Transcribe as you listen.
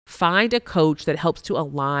Find a coach that helps to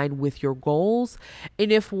align with your goals.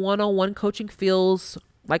 And if one-on-one coaching feels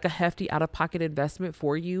like a hefty out-of-pocket investment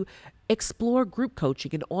for you, explore group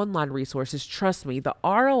coaching and online resources. Trust me, the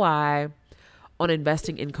ROI on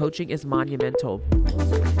investing in coaching is monumental.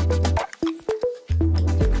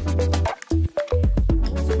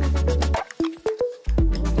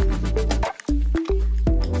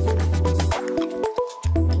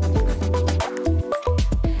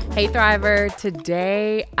 Hey Thriver,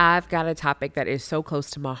 today I've got a topic that is so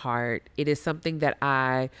close to my heart. It is something that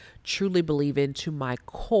I truly believe in to my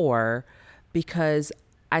core because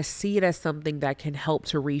I see it as something that can help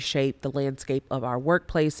to reshape the landscape of our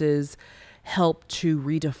workplaces, help to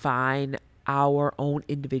redefine our own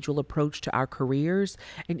individual approach to our careers,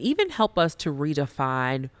 and even help us to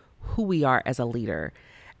redefine who we are as a leader.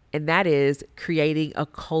 And that is creating a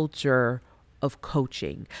culture of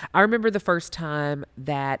coaching. I remember the first time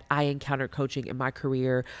that I encountered coaching in my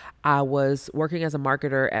career. I was working as a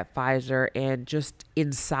marketer at Pfizer, and just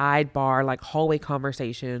in sidebar, like hallway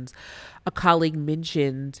conversations, a colleague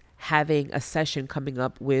mentioned having a session coming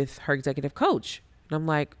up with her executive coach. And I'm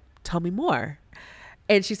like, tell me more.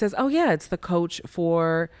 And she says, oh yeah, it's the coach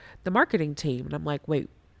for the marketing team. And I'm like,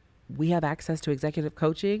 wait, we have access to executive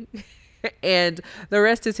coaching? And the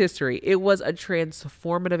rest is history. It was a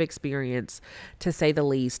transformative experience, to say the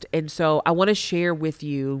least. And so I want to share with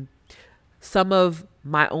you some of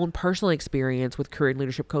my own personal experience with career and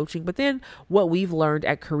leadership coaching, but then what we've learned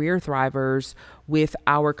at Career Thrivers with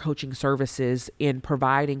our coaching services in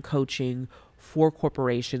providing coaching for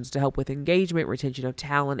corporations to help with engagement, retention of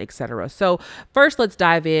talent, etc. So first, let's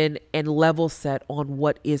dive in and level set on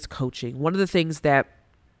what is coaching. One of the things that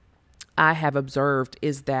I have observed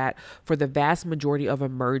is that for the vast majority of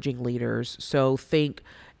emerging leaders, so think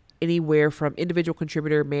anywhere from individual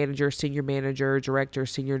contributor, manager, senior manager, director,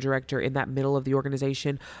 senior director, in that middle of the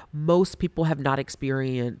organization, most people have not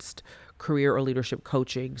experienced career or leadership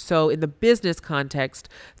coaching. So in the business context,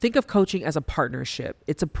 think of coaching as a partnership.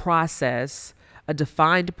 It's a process, a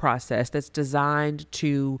defined process that's designed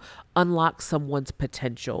to unlock someone's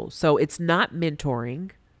potential. So it's not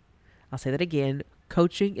mentoring. I'll say that again.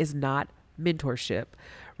 Coaching is not mentorship,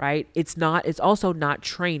 right? It's also not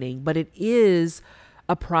training, but it is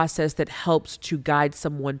a process that helps to guide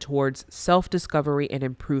someone towards self-discovery and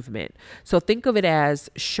improvement. So think of it as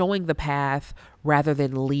showing the path rather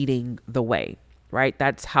than leading the way, right?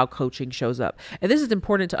 That's how coaching shows up. And this is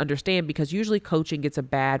important to understand because usually coaching gets a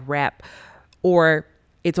bad rap, or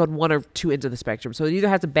it's on one or two ends of the spectrum. So it either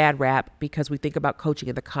has a bad rap because we think about coaching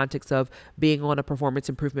in the context of being on a performance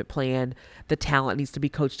improvement plan. The talent needs to be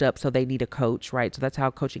coached up, so they need a coach, right? So that's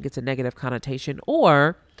how coaching gets a negative connotation.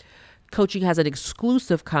 Or coaching has an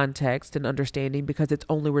exclusive context and understanding because it's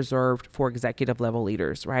only reserved for executive level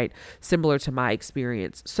leaders, right? Similar to my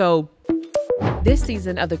experience. So this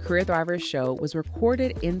season of the Career Thrivers show was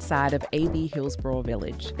recorded inside of AB Hillsboro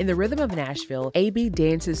Village. In the rhythm of Nashville, AB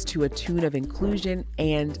dances to a tune of inclusion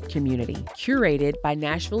and community. Curated by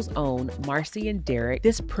Nashville's own Marcy and Derek,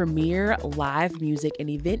 this premier live music and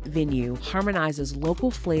event venue harmonizes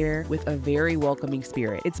local flair with a very welcoming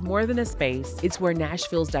spirit. It's more than a space, it's where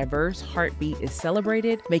Nashville's diverse heartbeat is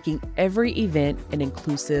celebrated, making every event an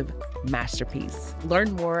inclusive masterpiece.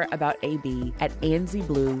 Learn more about AB at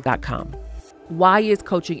anzieblue.com. Why is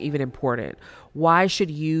coaching even important? Why should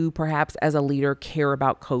you, perhaps as a leader, care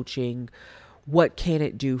about coaching? What can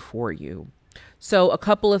it do for you? So a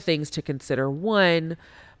couple of things to consider. One,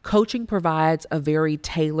 coaching provides a very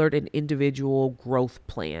tailored and individual growth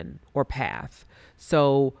plan or path.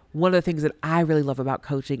 So one of the things that I really love about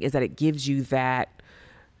coaching is that it gives you that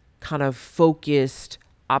kind of focused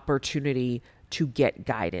opportunity to get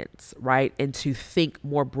guidance, right? And to think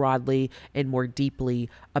more broadly and more deeply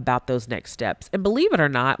about those next steps. And believe it or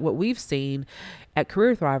not, what we've seen at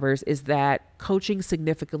Career Thrivers is that coaching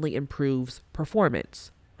significantly improves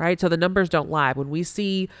performance, right? So the numbers don't lie. When we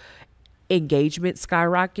see engagement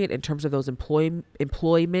skyrocket in terms of those employee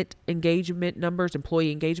engagement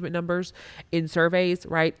numbers in surveys,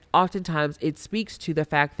 right? Oftentimes it speaks to the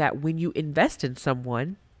fact that when you invest in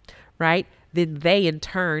someone, right, then they in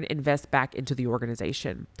turn invest back into the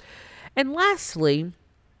organization. And lastly,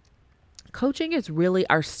 coaching is really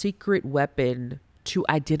our secret weapon to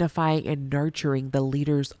identifying and nurturing the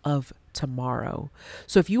leaders of tomorrow.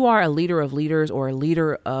 So if you are a leader of leaders or a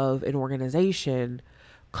leader of an organization,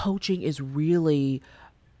 coaching is really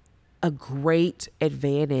a great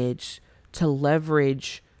advantage to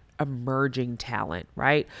leverage emerging talent,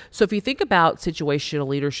 right? So if you think about situational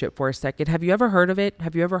leadership for a second, have you ever heard of it?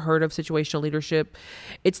 Have you ever heard of situational leadership?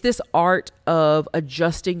 It's this art of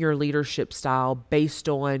adjusting your leadership style based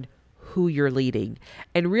on who you're leading.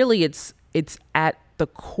 And really it's at the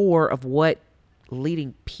core of what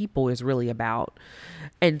leading people is really about.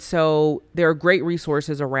 And so there are great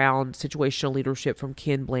resources around situational leadership from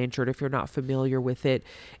Ken Blanchard. If you're not familiar with it,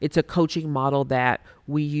 it's a coaching model that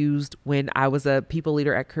we used when I was a people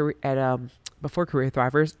leader before Career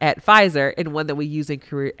Thrivers at Pfizer, and one that we use at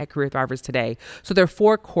Career Thrivers today. So there are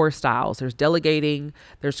 4 core styles. There's delegating,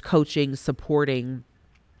 there's coaching, supporting,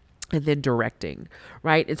 and then directing,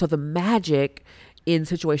 right? And so the magic in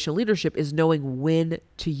situational leadership is knowing when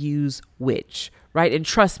to use which, right? And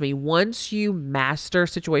trust me, once you master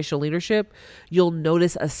situational leadership, you'll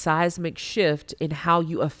notice a seismic shift in how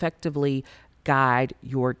you effectively guide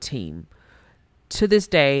your team. To this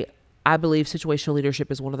day, I believe situational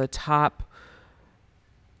leadership is one of the top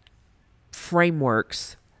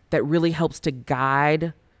frameworks that really helps to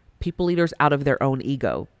guide people leaders out of their own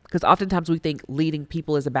ego. Because oftentimes we think leading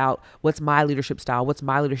people is about what's my leadership style, what's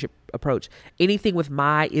my leadership approach. Anything with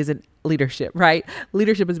my isn't leadership, right?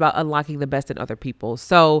 Leadership is about unlocking the best in other people.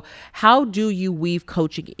 So how do you weave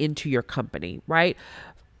coaching into your company, right?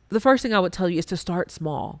 The first thing I would tell you is to start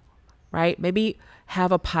small, right? Maybe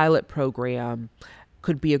have a pilot program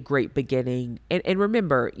could be a great beginning. And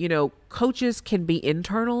remember, coaches can be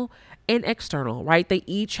internal and external, right? They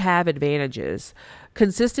each have advantages.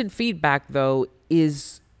 Consistent feedback, though,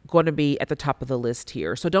 is going to be at the top of the list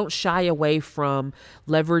here. So don't shy away from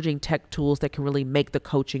leveraging tech tools that can really make the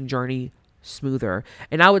coaching journey smoother.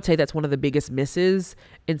 And I would say that's one of the biggest misses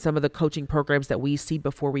in some of the coaching programs that we see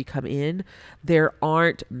before we come in. There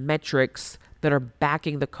aren't metrics that are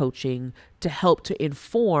backing the coaching to help to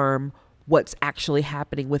inform what's actually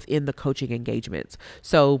happening within the coaching engagements.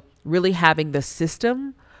 So really having the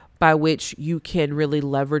system by which you can really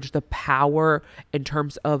leverage the power in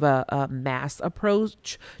terms of a mass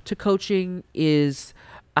approach to coaching is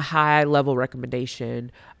a high level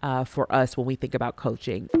recommendation for us when we think about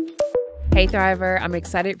coaching. Hey Thriver, I'm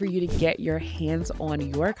excited for you to get your hands on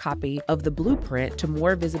your copy of the Blueprint to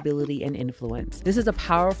More Visibility and Influence. This is a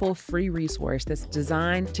powerful free resource that's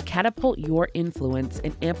designed to catapult your influence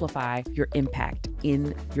and amplify your impact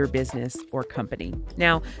in your business or company.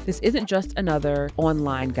 Now, this isn't just another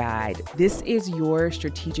online guide. This is your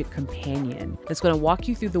strategic companion that's going to walk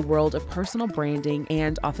you through the world of personal branding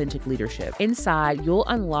and authentic leadership. Inside, you'll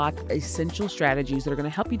unlock essential strategies that are going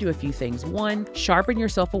to help you do a few things. 1, sharpen your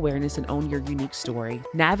self-awareness and own your unique story,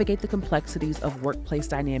 navigate the complexities of workplace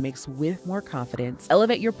dynamics with more confidence,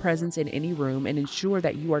 elevate your presence in any room, and ensure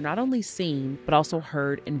that you are not only seen, but also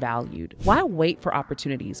heard and valued. Why wait for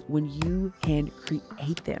opportunities when you can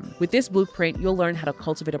create them? With this blueprint, you'll learn how to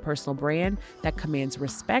cultivate a personal brand that commands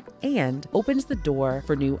respect and opens the door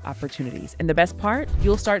for new opportunities. And the best part,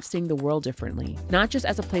 you'll start seeing the world differently, not just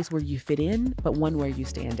as a place where you fit in, but one where you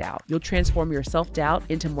stand out. You'll transform your self-doubt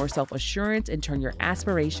into more self-assurance and turn your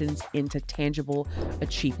aspirations into tangible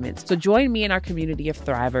achievements. So join me in our community of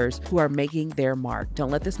thrivers who are making their mark.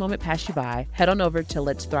 Don't let this moment pass you by. Head on over to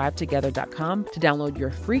letsthrivetogether.com to download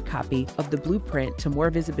your free copy of the Blueprint to More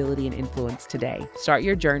Visibility and Influence today. Start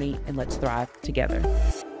your journey and let's thrive together.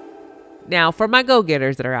 Now, for my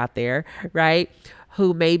go-getters that are out there, right,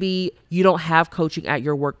 who maybe you don't have coaching at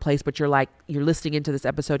your workplace, but you're listening into this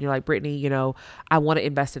episode and you're like, Brittany, I want to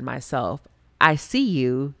invest in myself. I see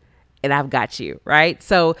you. And I've got you, right?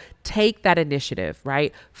 So take that initiative,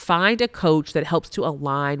 right? Find a coach that helps to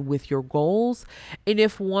align with your goals. And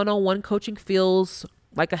if one-on-one coaching feels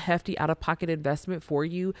like a hefty out-of-pocket investment for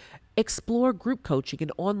you, explore group coaching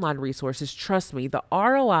and online resources. Trust me, the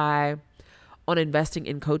ROI on investing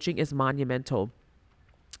in coaching is monumental.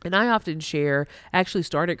 And I often share, actually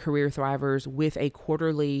started Career Thrivers with a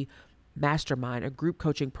quarterly mastermind, a group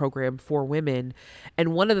coaching program for women.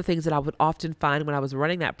 And one of the things that I would often find when I was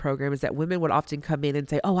running that program is that women would often come in and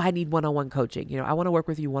say, oh, I need one-on-one coaching. I want to work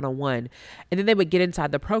with you one-on-one. And then they would get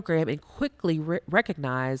inside the program and quickly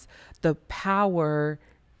recognize the power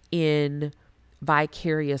in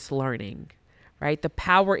vicarious learning, right? The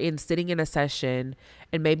power in sitting in a session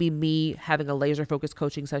and maybe me having a laser focused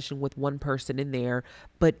coaching session with one person in there,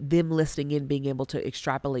 but them listening in, being able to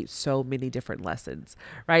extrapolate so many different lessons,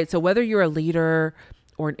 right? So whether you're a leader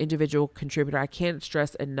or an individual contributor, I can't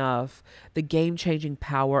stress enough the game-changing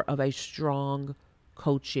power of a strong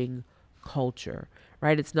coaching culture,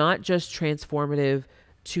 right? It's not just transformative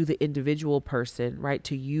to the individual person, right?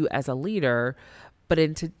 To you as a leader, but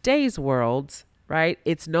in today's world, right?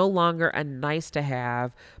 It's no longer a nice to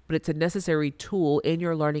have, but it's a necessary tool in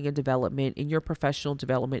your learning and development, in your professional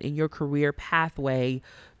development, in your career pathway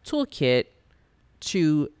toolkit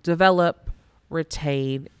to develop,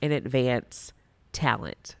 retain, and advance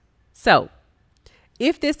talent. So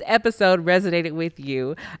if this episode resonated with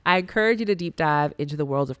you, I encourage you to deep dive into the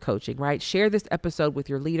world of coaching, right? Share this episode with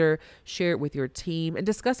your leader, share it with your team, and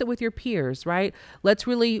discuss it with your peers, right? Let's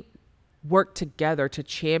really work together to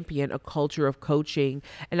champion a culture of coaching.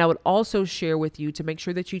 And I would also share with you to make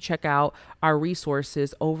sure that you check out our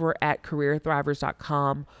resources over at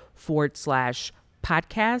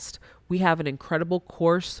careerthrivers.com/podcast. We have an incredible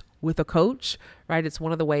course with a coach, right? It's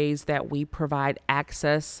one of the ways that we provide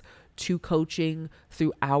access to coaching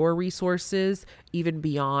through our resources, even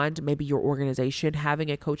beyond maybe your organization having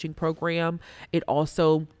a coaching program. It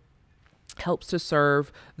also helps to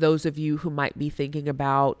serve those of you who might be thinking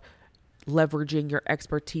about leveraging your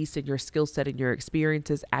expertise and your skill set and your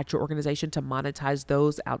experiences at your organization to monetize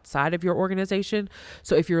those outside of your organization.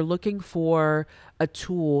 So if you're looking for a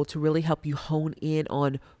tool to really help you hone in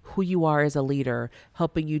on who you are as a leader,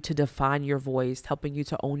 helping you to define your voice, helping you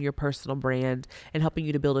to own your personal brand, and helping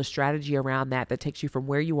you to build a strategy around that takes you from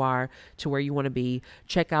where you are to where you want to be,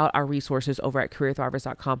 check out our resources over at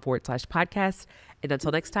careerthrivers.com/podcast. And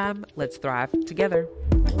until next time, let's thrive together.